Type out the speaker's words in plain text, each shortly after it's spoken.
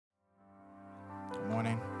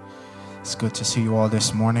It's good to see you all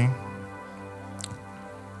this morning.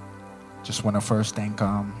 Just want to first thank,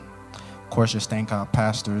 just thank our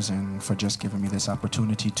pastors and for just giving me this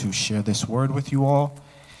opportunity to share this word with you all.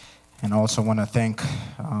 And also want to thank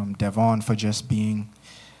Devon for just being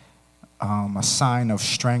a sign of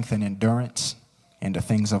strength and endurance in the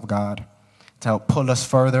things of God to help pull us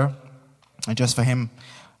further. And just for him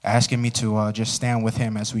asking me to just stand with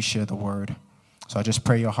him as we share the word. So I just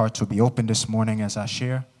pray your hearts will be open this morning as I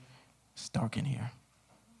share. It's dark in here.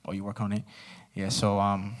 Oh, you work on it? So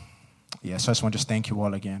I just want to just thank you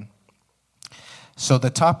all again. So the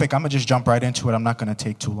topic, I'm going to just jump right into it. I'm not going to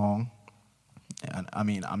take too long.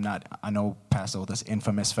 I know Pastor Old is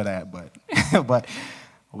infamous for that, but but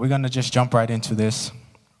we're going to just jump right into this.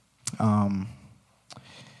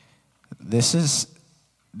 This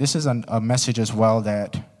is a message as well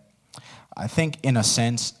that I think, in a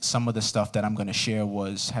sense, some of the stuff that I'm going to share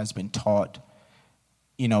has been taught,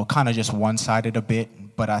 kind of just one-sided a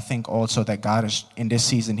bit. But I think also that God is, in this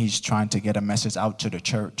season, he's trying to get a message out to the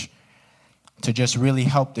church to just really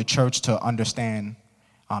help the church to understand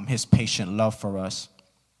his patient love for us.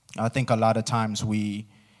 I think a lot of times we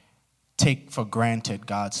take for granted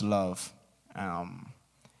God's love.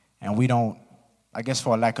 And we don't, I guess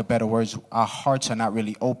for lack of better words, our hearts are not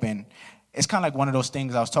really open. It's kind of like one of those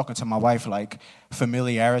things, I was talking to my wife, like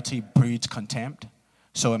familiarity breeds contempt.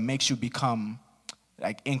 So it makes you become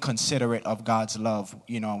like inconsiderate of God's love,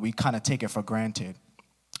 and we kind of take it for granted.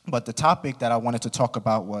 But the topic that I wanted to talk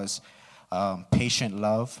about was patient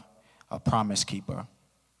love, a promise keeper.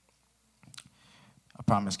 A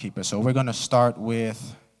promise keeper. So we're going to start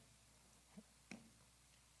with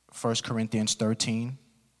 1 Corinthians 13,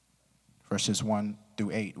 verses 1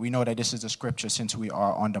 through 8. We know that this is a scripture, since we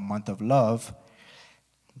are on the month of love,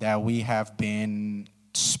 that we have been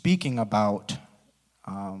speaking about,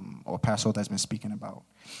 or Pastor Old has been speaking about.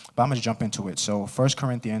 But I'm going to jump into it. So 1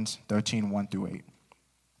 Corinthians 13, 1 through 8.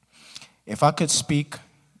 If I could speak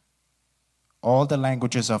all the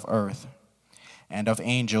languages of earth and of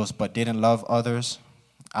angels, but didn't love others,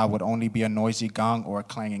 I would only be a noisy gong or a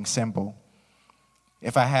clanging cymbal.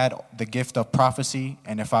 If I had the gift of prophecy,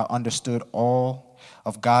 and if I understood all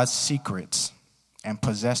of God's secrets and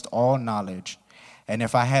possessed all knowledge, and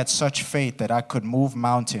if I had such faith that I could move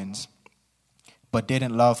mountains, but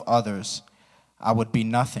didn't love others, I would be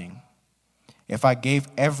nothing. If I gave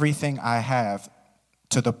everything I have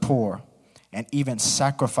to the poor and even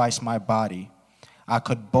sacrificed my body, I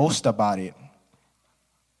could boast about it.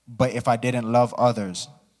 But if I didn't love others,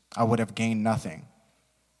 I would have gained nothing.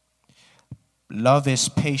 Love is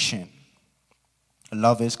patient.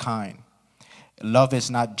 Love is kind. Love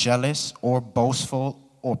is not jealous or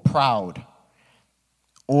boastful or proud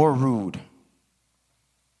or rude.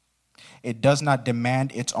 It does not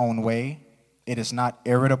demand its own way. It is not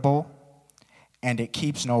irritable, and it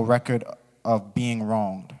keeps no record of being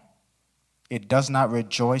wronged. It does not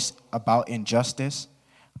rejoice about injustice,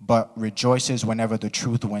 but rejoices whenever the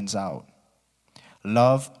truth wins out.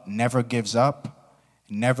 Love never gives up,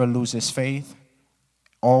 never loses faith,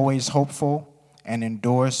 always hopeful, and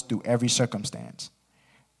endures through every circumstance.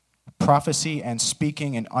 Prophecy and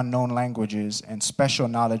speaking in unknown languages and special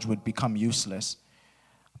knowledge would become useless,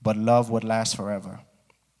 but love would last forever.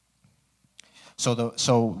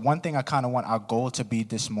 So one thing I kind of want our goal to be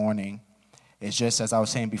this morning is, just as I was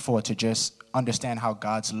saying before, to just understand how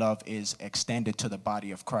God's love is extended to the body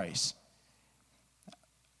of Christ.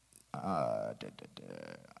 I'll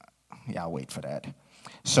wait for that.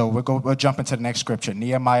 So we'll jump into the next scripture,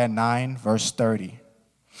 Nehemiah 9, verse 30.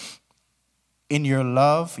 In your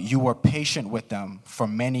love, you were patient with them for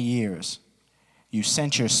many years. You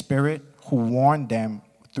sent your spirit, who warned them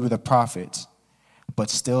through the prophets, but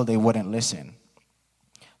still they wouldn't listen.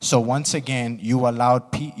 So once again, you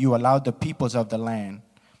allowed the peoples of the land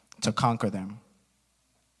to conquer them.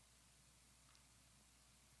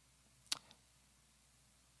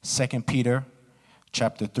 Second Peter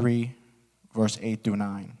chapter 3, verse 8 through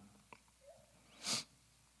 9.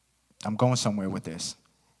 I'm going somewhere with this.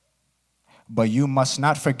 But you must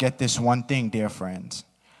not forget this one thing, dear friends.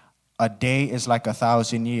 A day is like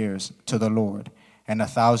 1,000 years to the Lord, and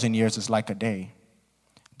 1,000 years is like a day.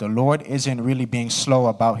 The Lord isn't really being slow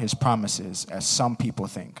about his promises, as some people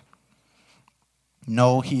think.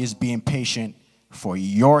 No, he is being patient for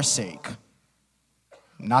your sake.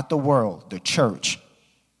 Not the world, the church.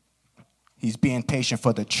 He's being patient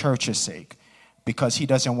for the church's sake, because he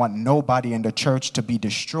doesn't want nobody in the church to be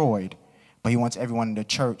destroyed, but he wants everyone in the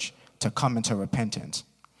church to come into repentance.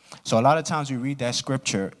 So a lot of times we read that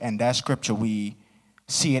scripture, and that scripture we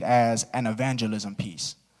see it as an evangelism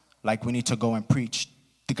piece. Like we need to go and preach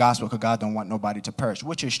the gospel because God don't want nobody to perish,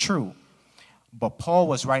 which is true. But Paul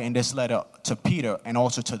was writing this letter to Peter and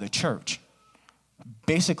also to the church,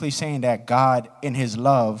 basically saying that God, in his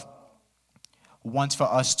love, wants for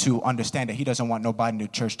us to understand that he doesn't want nobody in the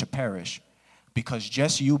church to perish, because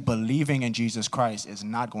just you believing in Jesus Christ is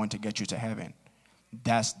not going to get you to heaven.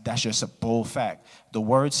 That's just a bold fact. The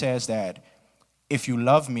word says that if you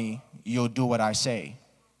love me, you'll do what I say.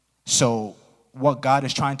 So what God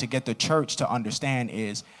is trying to get the church to understand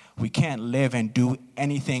is we can't live and do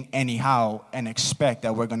anything anyhow and expect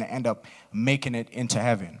that we're going to end up making it into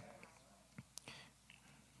heaven.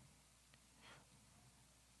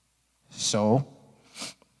 So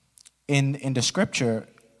in the scripture,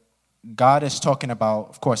 God is talking about,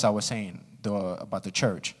 of course, I was saying about the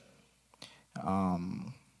church.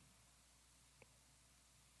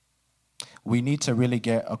 We need to really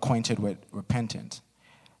get acquainted with repentance.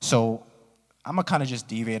 So I'm going to kind of just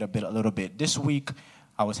deviate a little bit. This week,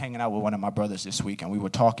 I was hanging out with one of my brothers this week, and we were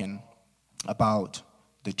talking about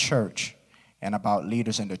the church and about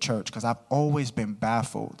leaders in the church, because I've always been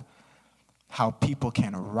baffled how people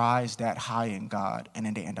can rise that high in God and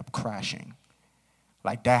then they end up crashing.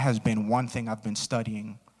 Like, that has been one thing I've been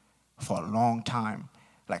studying for a long time.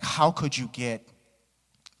 Like, how could you get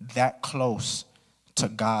that close to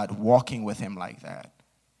God, walking with him like that,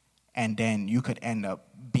 and then you could end up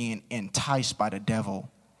being enticed by the devil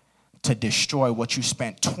to destroy what you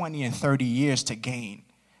spent 20 and 30 years to gain,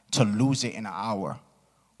 to lose it in an hour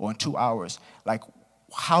or in 2 hours? Like,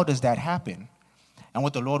 how does that happen? And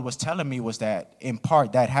what the Lord was telling me was that, in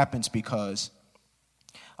part, that happens because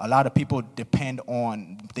a lot of people depend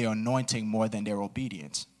on their anointing more than their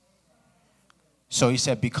obedience. So he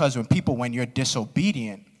said, because when you're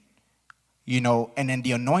disobedient, and then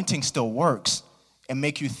the anointing still works, and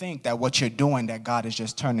make you think that what you're doing, that God is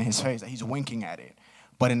just turning his face, that he's winking at it.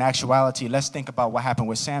 But in actuality, let's think about what happened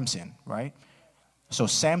with Samson, right? So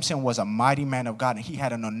Samson was a mighty man of God, and he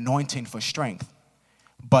had an anointing for strength.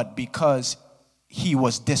 But because he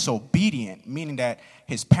was disobedient, meaning that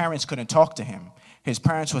his parents couldn't talk to him. His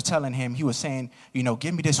parents were telling him, he was saying,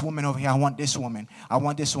 give me this woman over here. I want this woman. I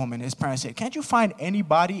want this woman. His parents said, can't you find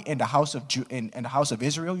anybody in the house of in the house of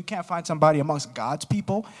Israel? You can't find somebody amongst God's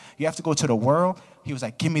people. You have to go to the world. He was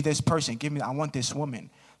like, give me this person. I want this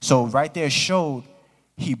woman. So right there showed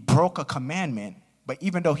he broke a commandment. But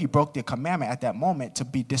even though he broke the commandment at that moment to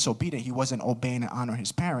be disobedient, he wasn't obeying and honoring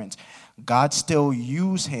his parents. God still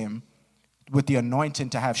used him with the anointing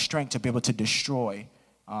to have strength to be able to destroy,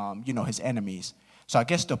 his enemies. So I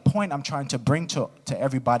guess the point I'm trying to bring to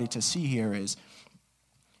everybody to see here is,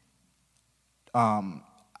 I've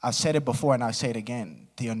said it before and I say it again,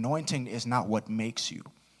 the anointing is not what makes you.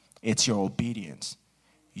 It's your obedience.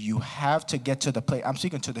 You have to get to the place, I'm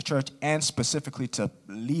speaking to the church and specifically to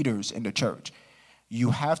leaders in the church.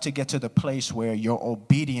 You have to get to the place where your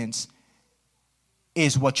obedience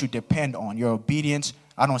is what you depend on. Your obedience,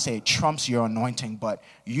 I don't say it trumps your anointing, but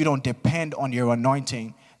you don't depend on your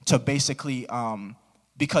anointing to basically,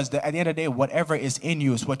 because at the end of the day, whatever is in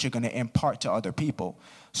you is what you're going to impart to other people.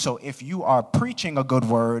 So if you are preaching a good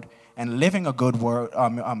word and living a good word,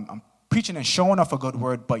 preaching and showing off a good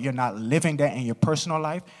word, but you're not living that in your personal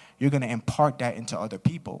life, you're going to impart that into other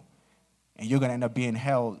people. And you're going to end up being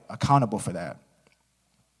held accountable for that.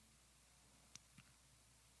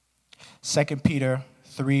 2 Peter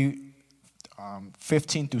 3,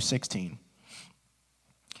 15 through 16.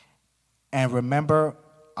 And remember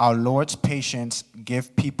our Lord's patience,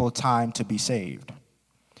 give people time to be saved.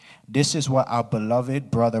 This is what our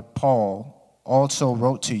beloved brother Paul also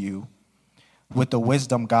wrote to you with the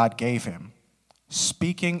wisdom God gave him,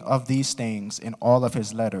 speaking of these things in all of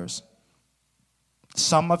his letters.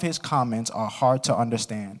 Some of his comments are hard to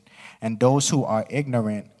understand, and those who are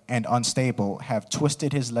ignorant and unstable have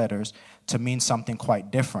twisted his letters to mean something quite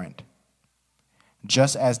different,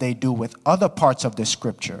 just as they do with other parts of the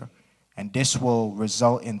scripture, and this will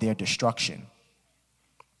result in their destruction.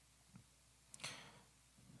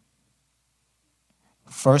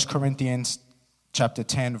 1 Corinthians chapter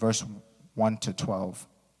 10, verse 1 to 12.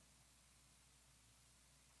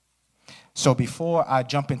 So before I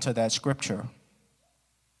jump into that scripture,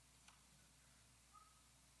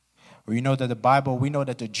 we know that the Bible, we know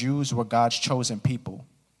that the Jews were God's chosen people.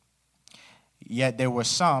 Yet there were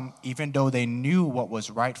some, even though they knew what was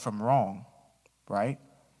right from wrong, right?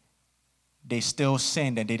 They still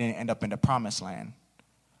sinned and they didn't end up in the promised land.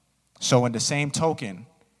 So in the same token,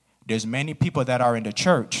 there's many people that are in the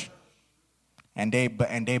church and they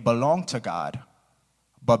belong to God,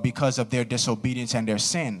 but because of their disobedience and their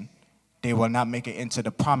sin, they will not make it into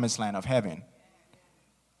the promised land of heaven.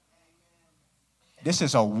 This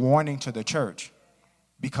is a warning to the church.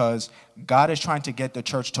 because God is trying to get the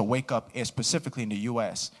church to wake up, specifically in the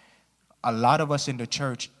U.S. A lot of us in the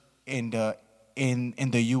church in the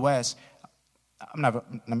U.S., I'm going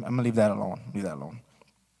to leave that alone. Leave that alone.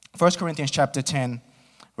 1 Corinthians chapter 10,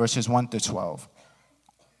 verses 1 to 12.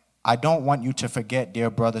 I don't want you to forget, dear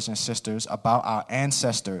brothers and sisters, about our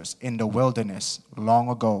ancestors in the wilderness long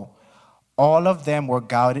ago. All of them were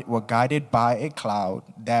guided by a cloud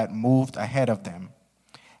that moved ahead of them,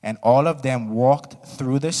 and all of them walked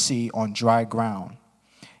through the sea on dry ground.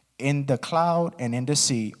 In the cloud and in the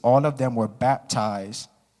sea, all of them were baptized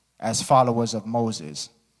as followers of Moses.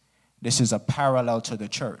 This is a parallel to the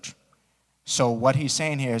church. So what he's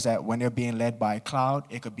saying here is that when they're being led by a cloud,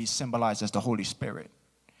 it could be symbolized as the Holy Spirit.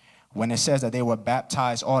 When it says that they were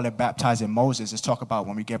baptized, all are baptized in Moses, it's talk about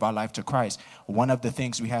when we give our life to Christ. One of the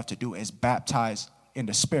things we have to do is baptize in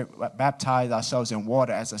the Spirit, baptize ourselves in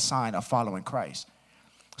water as a sign of following Christ.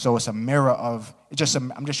 So it's a mirror of,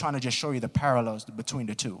 I'm just trying to show you the parallels between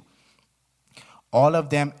the two. All of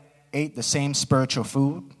them ate the same spiritual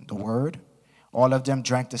food, the Word. All of them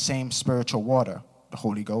drank the same spiritual water, the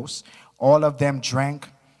Holy Ghost. All of them drank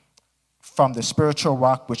from the spiritual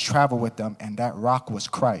rock which traveled with them, and that rock was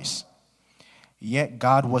Christ. Yet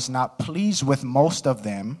God was not pleased with most of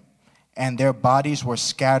them, and their bodies were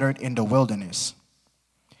scattered in the wilderness.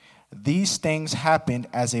 These things happened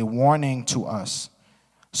as a warning to us,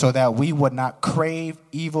 so that we would not crave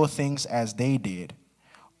evil things as they did,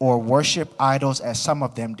 or worship idols as some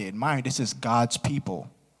of them did. Mind, this is God's people.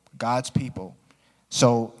 God's people.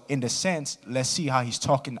 So in the sense, let's see how he's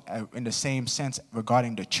talking in the same sense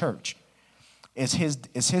regarding the church. It's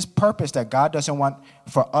his purpose that God doesn't want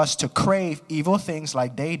for us to crave evil things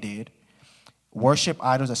like they did, worship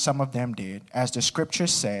idols as some of them did. As the scripture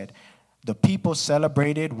said, the people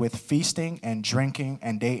celebrated with feasting and drinking,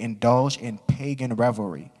 and they indulged in pagan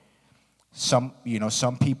revelry. Some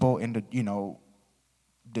people in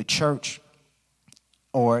the church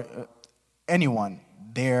or anyone,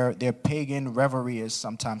 their pagan revelry is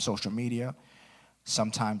sometimes social media,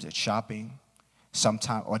 sometimes it's shopping,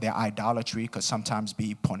 sometimes, or their idolatry could sometimes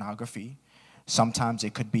be pornography. Sometimes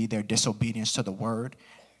it could be their disobedience to the word.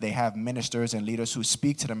 They have ministers and leaders who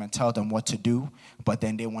speak to them and tell them what to do, but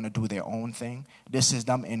then they want to do their own thing. This is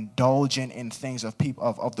them indulging in things of people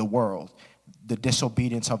of the world, the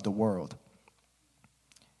disobedience of the world.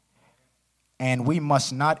 And we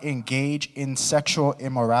must not engage in sexual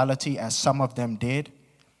immorality as some of them did,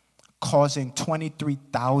 causing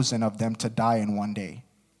 23,000 of them to die in one day.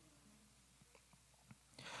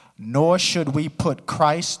 Nor should we put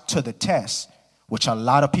Christ to the test, which a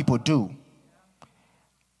lot of people do,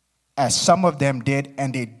 as some of them did,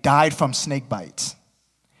 and they died from snake bites.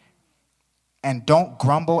 And don't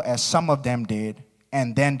grumble as some of them did,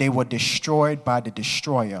 and then they were destroyed by the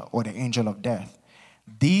destroyer or the angel of death.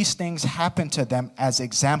 These things happened to them as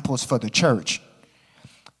examples for the church.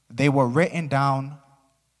 They were written down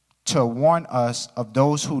to warn us of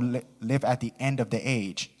those who live at the end of the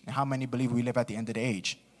age. And how many believe we live at the end of the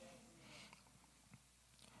age?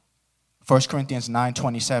 1 Corinthians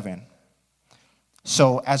 9:27.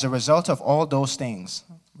 So as a result of all those things,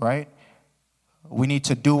 right, we need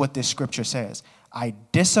to do what this scripture says. I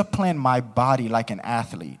discipline my body like an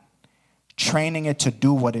athlete, training it to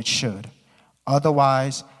do what it should.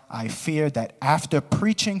 Otherwise, I fear that after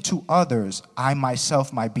preaching to others, I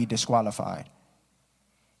myself might be disqualified.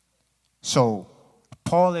 So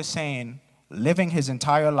Paul is saying, living his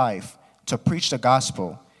entire life to preach the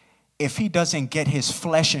gospel, if he doesn't get his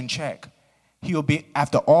flesh in check, he'll be,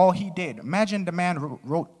 after all he did. Imagine the man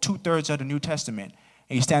wrote 2/3 of the New Testament,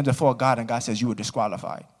 and he stands before God, and God says you were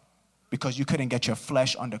disqualified because you couldn't get your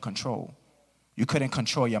flesh under control. You couldn't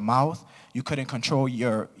control your mouth. You couldn't control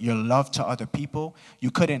your love to other people.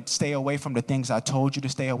 You couldn't stay away from the things I told you to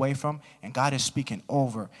stay away from. And God is speaking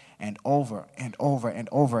over and over and over and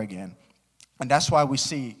over again. And that's why we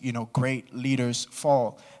see, great leaders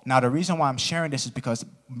fall. Now, the reason why I'm sharing this is because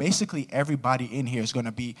basically everybody in here is going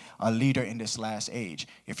to be a leader in this last age.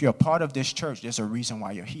 If you're a part of this church, there's a reason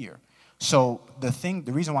why you're here. So the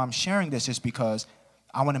reason why I'm sharing this is because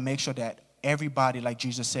I want to make sure that everybody, like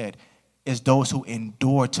Jesus said, is those who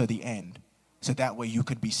endure to the end. So that way you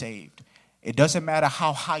could be saved. It doesn't matter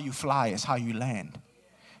how high you fly, it's how you land.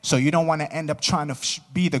 So you don't want to end up trying to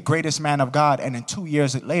be the greatest man of God, and then 2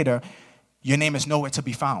 years later, your name is nowhere to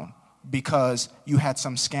be found because you had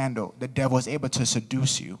some scandal. The devil was able to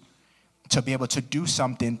seduce you to be able to do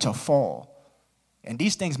something to fall. And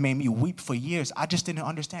these things made me weep for years. I just didn't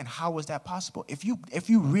understand, how was that possible? If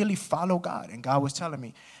you really follow God, and God was telling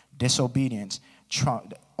me, obedience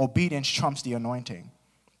trumps the anointing.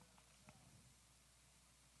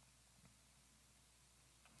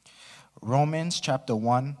 Romans chapter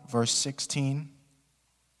 1, verse 16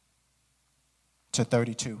 to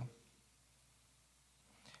 32.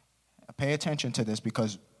 Pay attention to this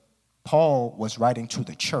because Paul was writing to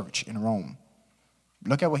the church in Rome.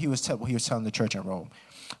 Look at what he was telling the church in Rome.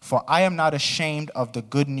 For I am not ashamed of the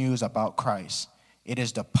good news about Christ. It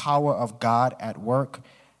is the power of God at work,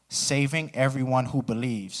 saving everyone who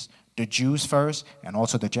believes, the Jews first and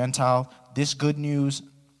also the Gentile. This good news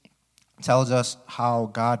tells us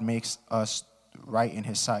how God makes us right in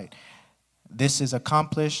his sight. This is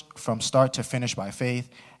accomplished from start to finish by faith.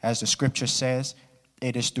 As the scripture says,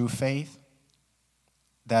 it is through faith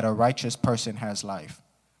that a righteous person has life.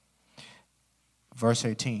 Verse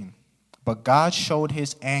 18. But God showed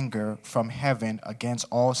his anger from heaven against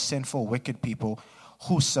all sinful, wicked people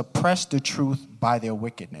who suppress the truth by their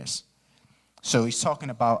wickedness. So he's talking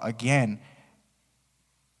about, again,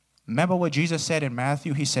 remember what Jesus said in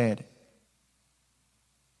Matthew? He said,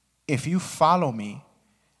 if you follow me,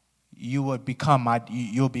 you'll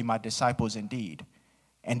be my disciples indeed.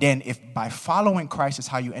 And then if by following Christ is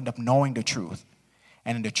how you end up knowing the truth,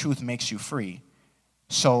 and the truth makes you free.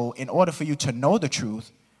 So in order for you to know the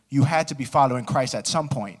truth, you had to be following Christ at some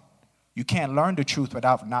point. You can't learn the truth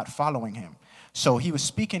without not following him. So he was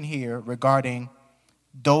speaking here regarding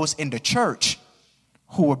those in the church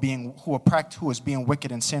who was being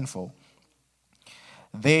wicked and sinful.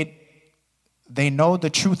 They know the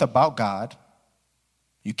truth about God.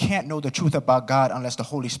 You can't know the truth about God unless the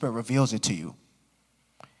Holy Spirit reveals it to you.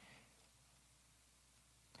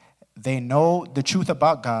 They know the truth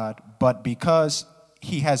about God, but because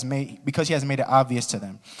he has made it obvious to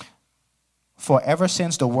them. For ever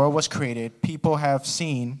since the world was created, people have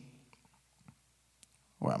seen.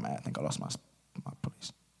 Where am I? I think I lost my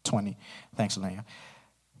place. 20. Thanks, Elena.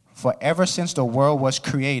 For ever since the world was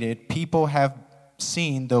created, people have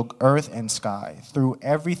seen the earth and sky. Through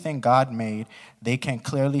everything God made, they can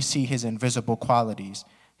clearly see his invisible qualities,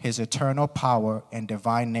 his eternal power and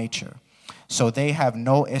divine nature. So they have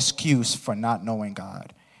no excuse for not knowing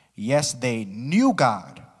God. Yes, they knew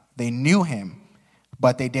God. They knew him,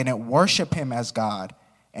 but they didn't worship him as God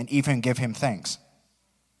and even give him thanks.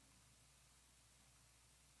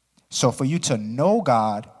 So for you to know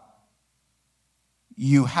God,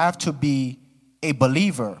 you have to be a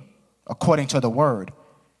believer according to the word,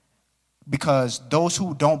 because those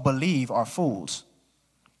who don't believe are fools.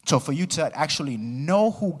 So for you to actually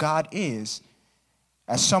know who God is,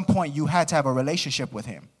 at some point you had to have a relationship with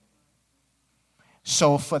him.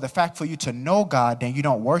 So for you to know God, then you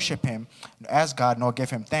don't worship him as God nor give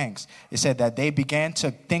him thanks. It said that they began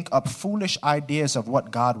to think up foolish ideas of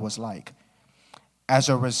what God was like. As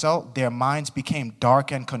a result, their minds became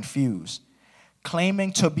dark and confused.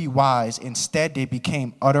 Claiming to be wise, instead they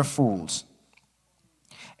became utter fools.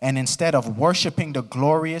 And instead of worshiping the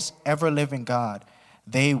glorious, ever-living God,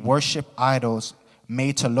 they worship idols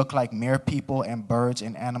made to look like mere people and birds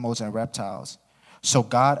and animals and reptiles. So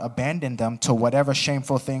God abandoned them to whatever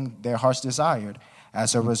shameful thing their hearts desired.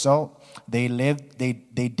 As a result, they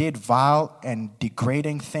did vile and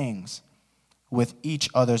degrading things with each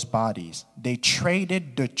other's bodies. They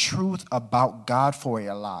traded the truth about God for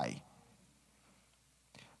a lie.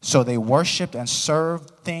 So they worshiped and served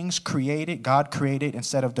things God created,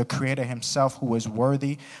 instead of the Creator himself, who is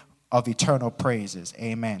worthy of eternal praises.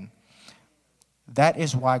 Amen. That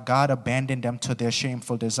is why God abandoned them to their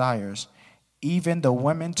shameful desires. Even the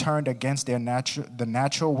women turned against the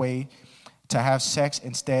natural way to have sex,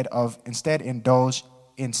 instead indulged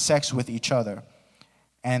in sex with each other.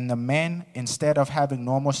 And the men, instead of having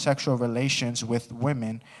normal sexual relations with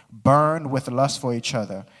women, burned with lust for each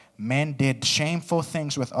other. Men did shameful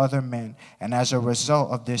things with other men, and as a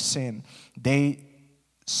result of this sin, they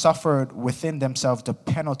suffered within themselves the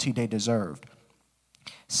penalty they deserved.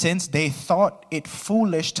 Since they thought it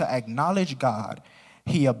foolish to acknowledge God,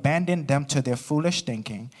 he abandoned them to their foolish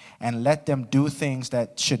thinking and let them do things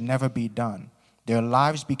that should never be done. Their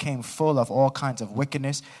lives became full of all kinds of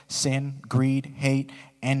wickedness, sin, greed, hate,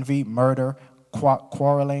 envy, murder,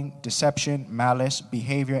 quarreling, deception, malice,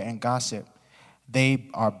 behavior, and gossip. They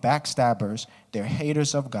are backstabbers, they're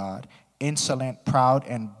haters of God, insolent, proud,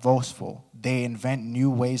 and boastful. They invent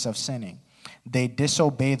new ways of sinning. They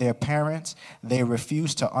disobey their parents. They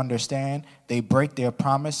refuse to understand. They break their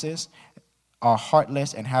promises, are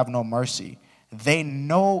heartless, and have no mercy. They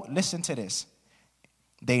know, listen to this,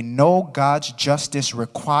 they know God's justice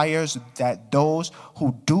requires that those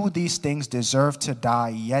who do these things deserve to die,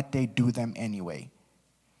 yet they do them anyway.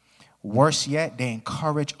 Worse yet, they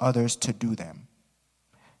encourage others to do them.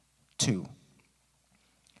 2.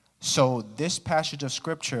 So this passage of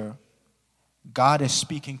scripture, God is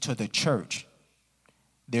speaking to the church.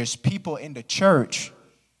 There's people in the church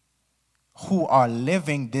who are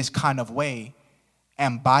living this kind of way,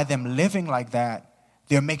 and by them living like that,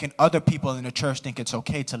 they're making other people in the church think it's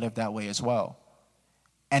okay to live that way as well.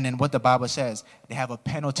 And then what the Bible says, they have a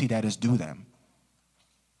penalty that is due them.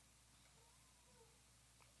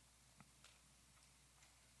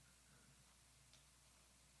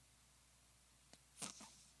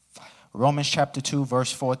 Romans chapter 2,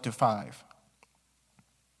 verse 4-5.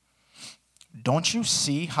 Don't you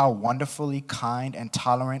see how wonderfully kind and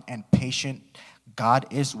tolerant and patient God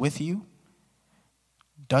is with you?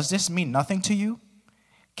 Does this mean nothing to you?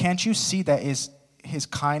 Can't you see that his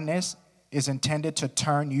kindness is intended to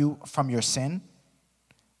turn you from your sin?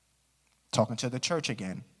 Talking to the church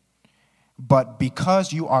again. But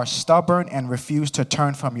because you are stubborn and refuse to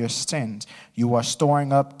turn from your sins, you are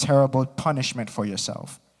storing up terrible punishment for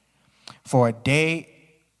yourself. For a day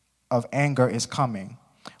of anger is coming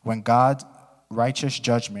when God's righteous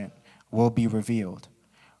judgment will be revealed.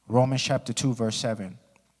 Romans chapter 2, verse 7.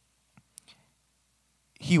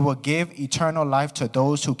 He will give eternal life to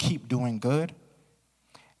those who keep doing good,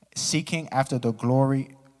 seeking after the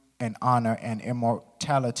glory and honor and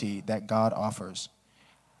immortality that God offers.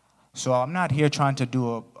 So I'm not here trying to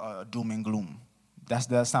do a doom and gloom.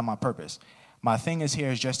 That's not my purpose. My thing is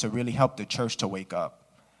here is just to really help the church to wake up.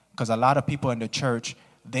 Because a lot of people in the church,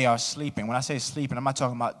 they are sleeping. When I say sleeping, I'm not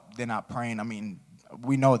talking about they're not praying. I mean,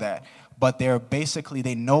 we know that. But they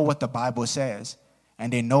know what the Bible says,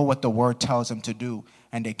 and they know what the word tells them to do,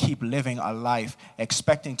 and they keep living a life,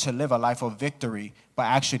 expecting to live a life of victory, but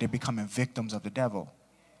actually they're becoming victims of the devil.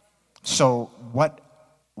 So what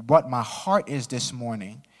my heart is this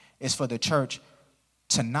morning is for the church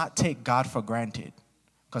to not take God for granted.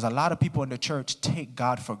 Because a lot of people in the church take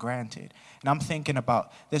God for granted. And I'm thinking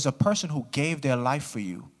about, there's a person who gave their life for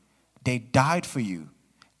you. They died for you.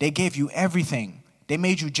 They gave you everything. They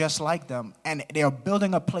made you just like them. And they are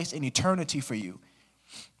building a place in eternity for you.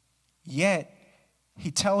 Yet,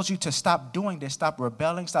 he tells you to stop doing this, stop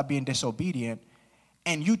rebelling, stop being disobedient.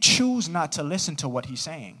 And you choose not to listen to what he's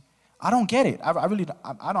saying. I don't get it. I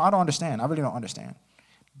don't understand. I really don't understand.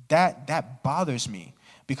 That bothers me.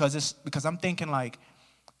 Because I'm thinking like,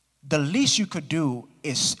 the least you could do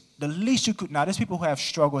is, now there's people who have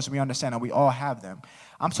struggles, we understand, and we all have them.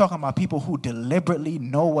 I'm talking about people who deliberately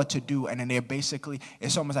know what to do, and then they're basically,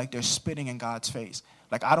 it's almost like they're spitting in God's face.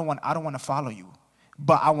 Like, I don't want to follow you,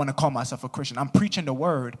 but I want to call myself a Christian. I'm preaching the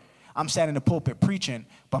word, I'm standing in the pulpit preaching,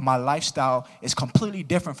 but my lifestyle is completely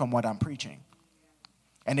different from what I'm preaching.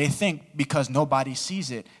 And they think because nobody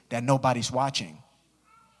sees it, that nobody's watching.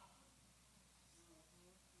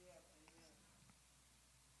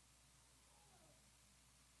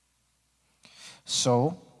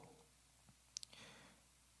 So,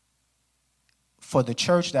 for the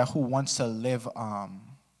church who wants to live a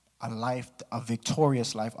life, a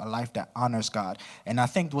victorious life, a life that honors God, and I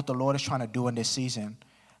think what the Lord is trying to do in this season,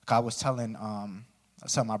 I was telling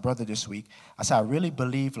my brother this week, I said I really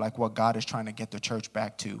believe like what God is trying to get the church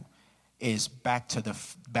back to is back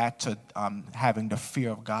to having the fear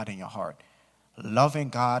of God in your heart, loving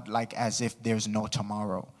God like as if there's no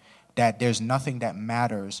tomorrow, that there's nothing that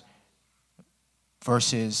matters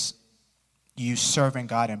versus you serving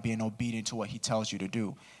God and being obedient to what he tells you to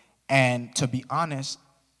do. And to be honest,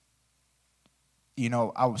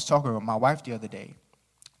 I was talking with my wife the other day,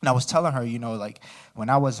 and I was telling her, like when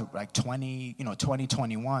I was like 20,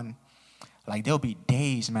 21, like there'll be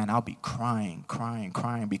days, man, I'll be crying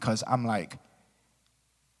because I'm like,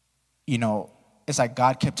 it's like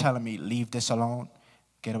God kept telling me, leave this alone,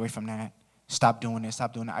 get away from that. Stop doing this,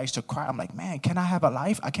 stop doing that. I used to cry. I'm like, man, can I have a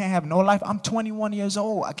life? I can't have no life. I'm 21 years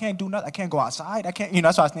old. I can't do nothing. I can't go outside. I can't,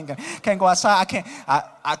 that's what I was thinking. Can't go outside.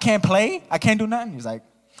 I can't play. I can't do nothing. He's like,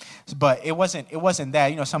 but it wasn't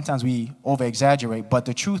that. Sometimes we over-exaggerate. But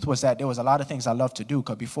the truth was that there was a lot of things I loved to do.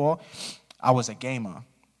 Because before, I was a gamer.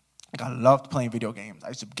 Like, I loved playing video games. I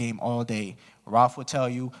used to game all day. Ralph would tell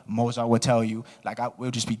you. Mozart would tell you. Like,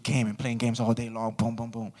 we'll just be gaming, playing games all day long. Boom, boom,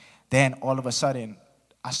 boom. Then, all of a sudden,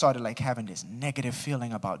 I started like having this negative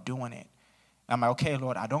feeling about doing it. I'm like, okay,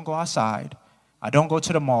 Lord, I don't go outside. I don't go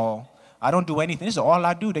to the mall. I don't do anything. This is all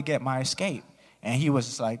I do to get my escape. And he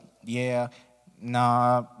was like, yeah,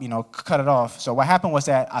 nah, cut it off. So what happened was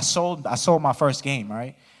that I sold my first game,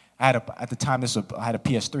 right? I had at the time I had a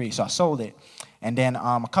PS3, so I sold it. And then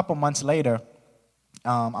a couple months later,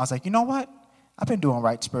 I was like, you know what? I've been doing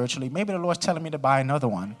right spiritually. Maybe the Lord's telling me to buy another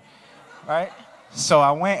one, right? So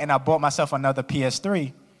I went and I bought myself another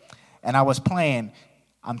PS3, and I was playing.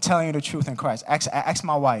 I'm telling you the truth in Christ. Ask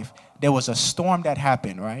my wife. There was a storm that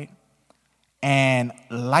happened, right? And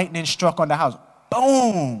lightning struck on the house.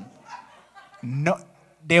 Boom! No,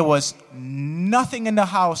 there was nothing in the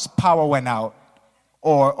house, power went out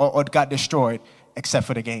or got destroyed except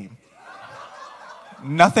for the game.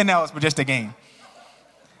 Nothing else but just the game.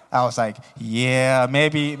 I was like, yeah,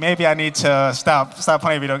 maybe I need to stop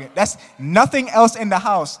playing video games. That's nothing else in the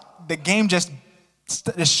house. The game just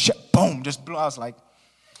boom, just blew. I was like,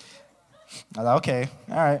 okay,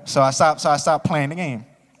 all right. So I stopped playing the game.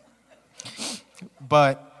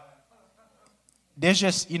 But there's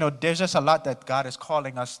just a lot that God is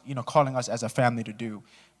calling us as a family to do,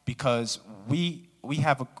 because we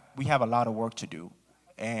have a lot of work to do.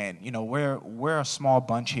 And we're a small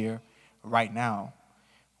bunch here right now.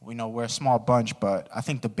 We're a small bunch, but I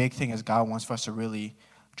think the big thing is God wants for us to really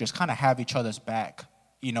just kind of have each other's back,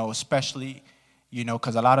 especially,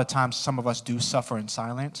 because a lot of times some of us do suffer in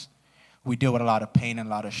silence. We deal with a lot of pain and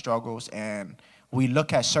a lot of struggles, and we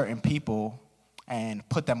look at certain people and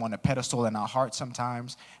put them on a pedestal in our heart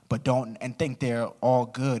sometimes, and think they're all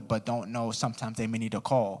good, but don't know sometimes they may need a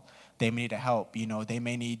call. They may need help, they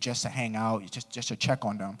may need just to hang out, just to check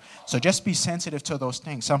on them. So just be sensitive to those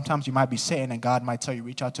things. Sometimes you might be sitting and God might tell you,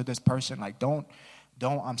 reach out to this person. Like, don't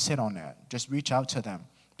sit on that. Just reach out to them,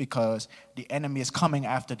 because the enemy is coming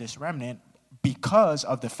after this remnant because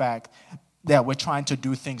of the fact that we're trying to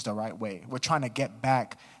do things the right way. We're trying to get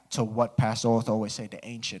back to what Pastor Arthur always say, the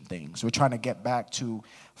ancient things. We're trying to get back to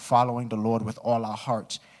following the Lord with all our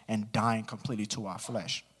hearts and dying completely to our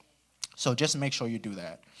flesh. So just make sure you do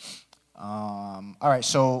that. All right,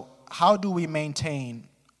 so how do we maintain,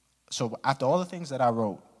 so after all the things that I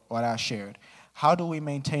wrote, what I shared, how do we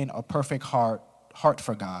maintain a perfect heart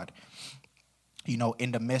for God,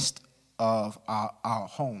 in the midst of our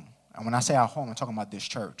home? And when I say our home, I'm talking about this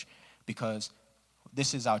church, because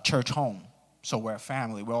this is our church home. So we're a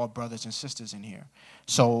family. We're all brothers and sisters in here.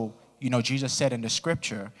 So, Jesus said in the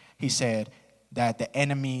scripture, he said that the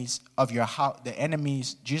enemies of your house,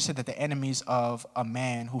 Jesus said that the enemies of a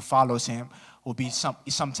man who follows him will be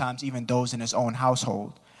sometimes even those in his own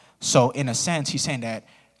household. So in a sense, he's saying that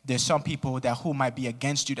there's some people who might be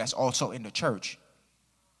against you that's also in the church,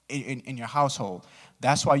 in your household.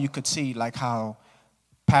 That's why you could see like how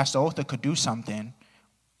Pastor Arthur could do something,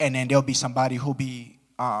 and then there'll be somebody who'll be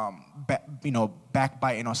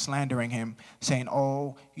backbiting or slandering him, saying,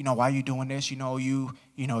 "Oh, why are you doing this? You're,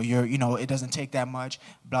 it doesn't take that much,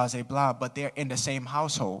 blah, blah, blah." But they're in the same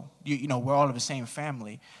household. We're all of the same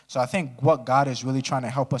family. So I think what God is really trying to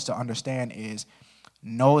help us to understand is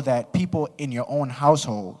know that people in your own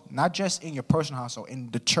household, not just in your personal household, in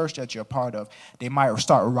the church that you're a part of, they might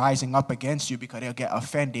start rising up against you because they'll get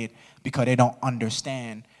offended because they don't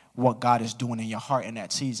understand what God is doing in your heart in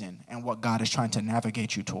that season and what God is trying to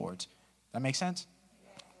navigate you towards. That make sense?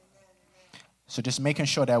 So just making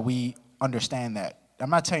sure that we understand that. I'm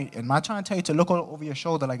not trying to tell you to look over your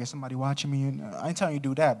shoulder like there's somebody watching me. I ain't telling you to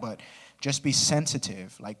do that, but just be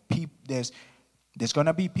sensitive. Like there's going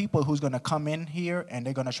to be people who's going to come in here and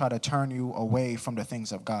they're going to try to turn you away from the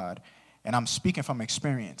things of God. And I'm speaking from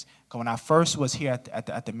experience. Because when I first was here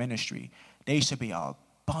at the ministry, there used to be a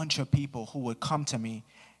bunch of people who would come to me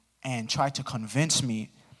and try to convince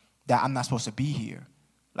me that I'm not supposed to be here.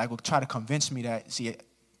 Like, would try to convince me that, see,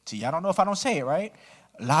 I don't know if I don't say it right.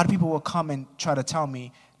 A lot of people will come and try to tell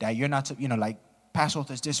me that you're not, like, Pastor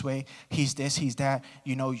Arthur's this way, he's this, he's that,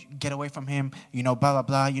 get away from him, blah, blah,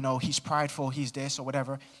 blah, he's prideful, he's this or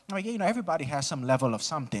whatever. I'm like, everybody has some level of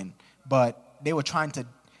something, but they were trying to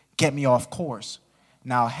get me off course.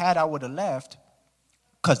 Now, had I would have left,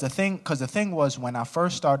 because the thing was when I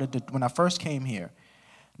first came here,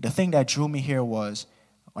 the thing that drew me here was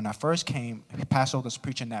when I first came, Pastor was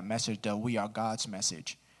preaching that message, the We Are God's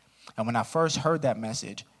message. And when I first heard that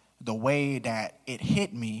message, the way that it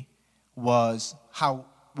hit me was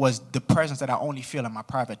the presence that I only feel in my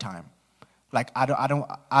private time. Like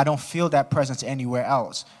I don't feel that presence anywhere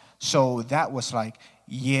else. So that was like,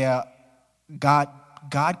 yeah, God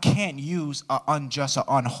can't use an unjust or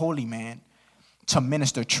unholy man to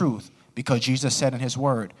minister truth, because Jesus said in his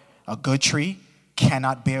word, a good tree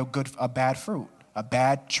cannot bear a bad fruit. A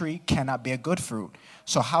bad tree cannot bear good fruit.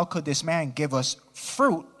 So how could this man give us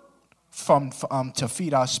fruit to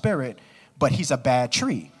feed our spirit, but he's a bad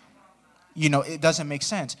tree? It doesn't make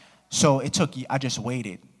sense. So I just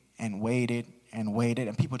waited and waited and waited,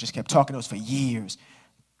 and people just kept talking to us for years.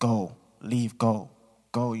 Go, leave, go,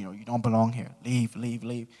 you don't belong here. Leave, leave,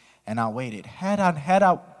 leave. And I waited. Had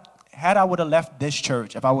I would have left this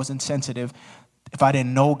church, if I was insensitive, if I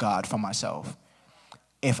didn't know God for myself,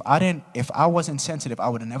 if I wasn't sensitive, I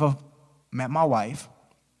would have never met my wife.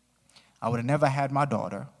 I would have never had my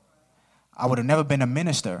daughter. I would have never been a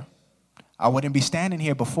minister. I wouldn't be standing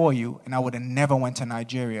here before you, and I would have never went to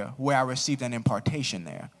Nigeria, where I received an impartation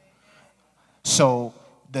there. So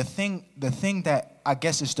the thing that I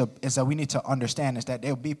guess is that we need to understand is that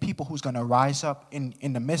there will be people who's going to rise up in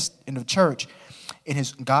the church, in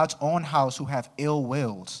God's own house, who have ill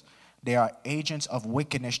wills. They are agents of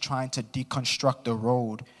wickedness trying to deconstruct the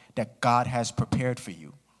road that God has prepared for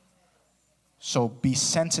you. So be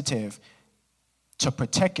sensitive to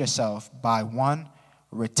protect yourself by, one,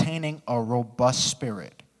 retaining a robust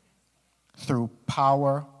spirit through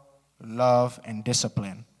power, love, and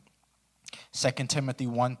discipline. 2 Timothy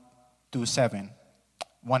 1 and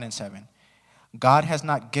 7. God has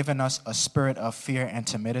not given us a spirit of fear and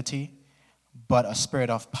timidity, but a spirit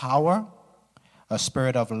of power, a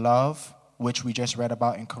spirit of love, which we just read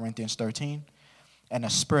about in Corinthians 13, and a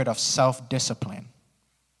spirit of self-discipline.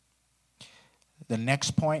 The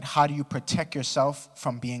next point, how do you protect yourself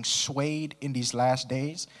from being swayed in these last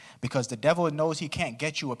days? Because the devil knows he can't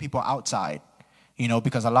get you with people outside.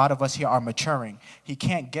 Because a lot of us here are maturing. He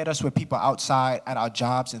can't get us with people outside at our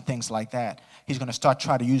jobs and things like that. He's going to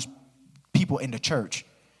try to use people in the church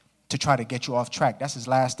to try to get you off track. That's his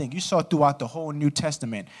last thing. You saw throughout the whole New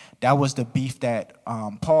Testament, that was the beef that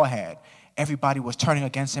Paul had. Everybody was turning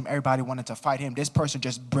against him. Everybody wanted to fight him. This person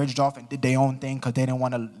just bridged off and did their own thing because they didn't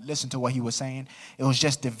want to listen to what he was saying. It was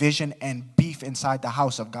just division and beef inside the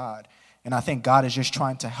house of God. And I think God is just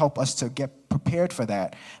trying to help us to get prepared for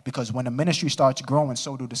that, because when the ministry starts growing,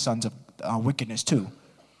 so do the sons of wickedness too.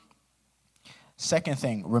 Second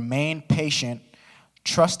thing, remain patient,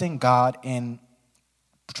 trusting God during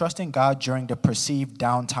the perceived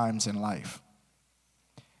downtimes in life.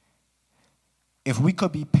 If we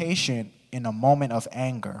could be patient in a moment of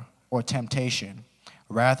anger or temptation,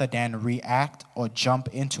 rather than react or jump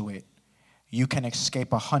into it, you can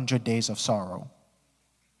escape 100 days of sorrow.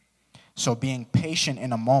 So being patient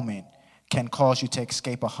in a moment can cause you to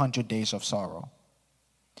escape 100 days of sorrow.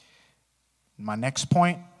 My next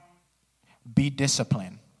point, be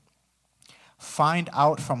disciplined. Find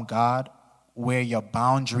out from God where your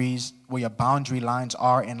boundary lines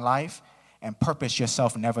are in life, and purpose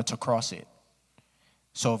yourself never to cross it.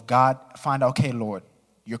 So if God find out, okay, Lord,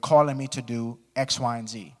 you're calling me to do X, Y, and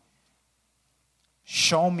Z.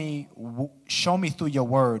 Show me through your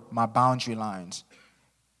word my boundary lines.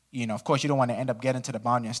 Of course, you don't want to end up getting to the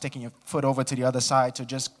boundary and sticking your foot over to the other side to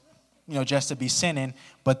just to be sinning.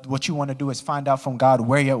 But what you want to do is find out from God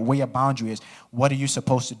where your boundary is. What are you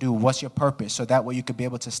supposed to do? What's your purpose? So that way you could be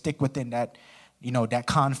able to stick within that, that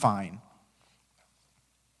confine.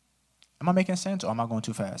 Am I making sense, or am I going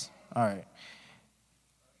too fast? All right.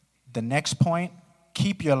 The next point,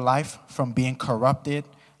 keep your life from being corrupted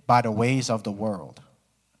by the ways of the world.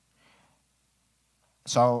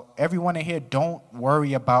 So everyone in here, don't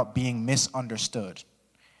worry about being misunderstood.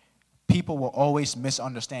 People will always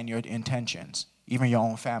misunderstand your intentions, even your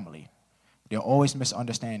own family. They'll always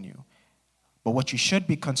misunderstand you. But what you should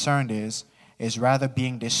be concerned is rather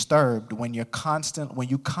being disturbed when you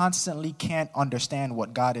constantly can't understand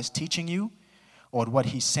what God is teaching you or what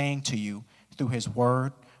he's saying to you through his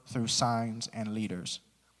word, through signs and leaders.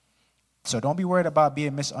 So don't be worried about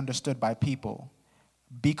being misunderstood by people.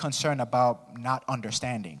 Be concerned about not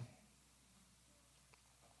understanding.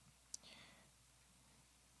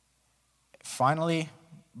 Finally,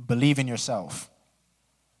 believe in yourself.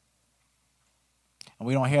 And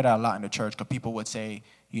we don't hear that a lot in the church, because people would say,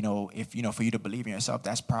 for you to believe in yourself,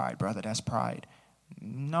 that's pride, brother, that's pride.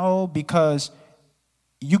 No, because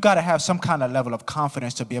you got to have some kind of level of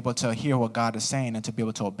confidence to be able to hear what God is saying and to be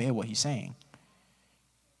able to obey what he's saying.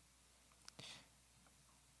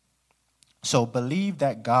 So believe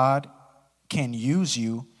that God can use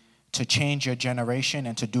you to change your generation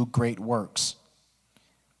and to do great works.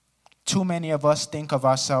 Too many of us think of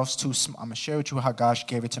ourselves too small. I'm going to share with you how God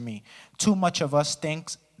gave it to me. Too much of us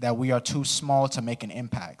think that we are too small to make an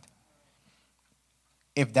impact.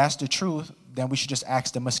 If that's the truth, then we should just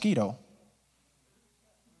ask the mosquito.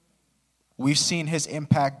 We've seen his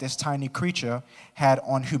impact this tiny creature had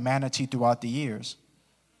on humanity throughout the years.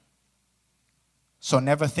 So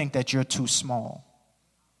never think that you're too small.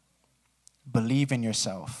 Believe in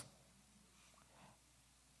yourself.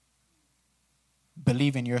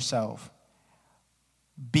 Believe in yourself.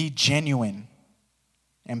 Be genuine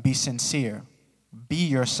and be sincere. Be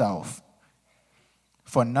yourself.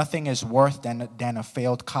 For nothing is worse than a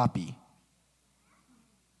failed copy.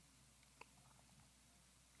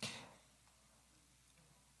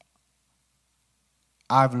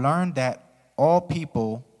 I've learned that all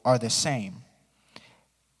people are the same,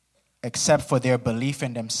 except for their belief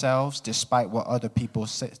in themselves, despite what other people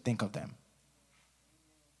think of them.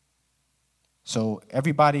 So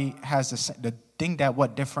everybody has the thing that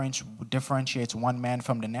what differentiates one man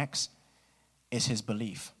from the next is his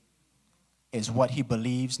belief, is what he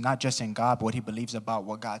believes, not just in God, but what he believes about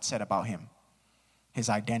what God said about him, his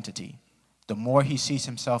identity. The more he sees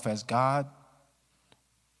himself as God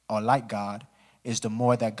or like God, is the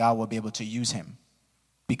more that God will be able to use him.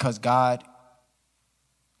 Because God,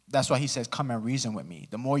 that's why he says, come and reason with me.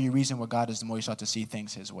 The more you reason with God is the more you start to see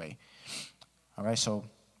things his way. All right, so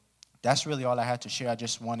that's really all I had to share. I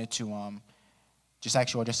just wanted to just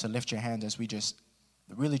ask you all just to lift your hands as we just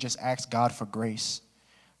really just ask God for grace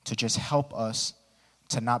to just help us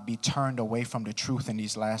to not be turned away from the truth in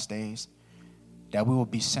these last days, that we will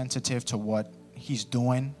be sensitive to what he's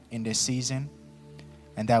doing in this season,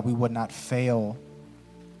 and that we would not fail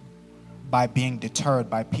by being deterred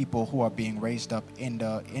by people who are being raised up in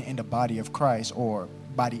the body of Christ or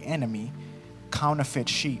by the enemy, counterfeit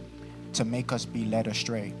sheep, to make us be led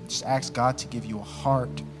astray. Just ask God to give you a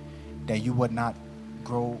heart that you would not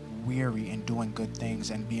grow weary in doing good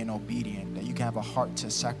things and being obedient, that you can have a heart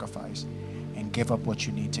to sacrifice and give up what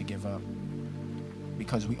you need to give up.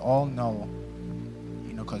 Because we all know,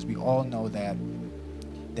 that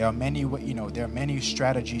there are many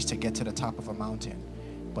strategies to get to the top of a mountain,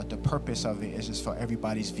 but the purpose of it is just for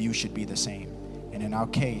everybody's view should be the same. And in our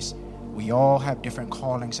case, we all have different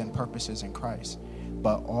callings and purposes in Christ,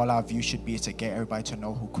 but all our view should be to get everybody to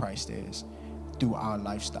know who Christ is through our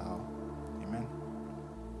lifestyle.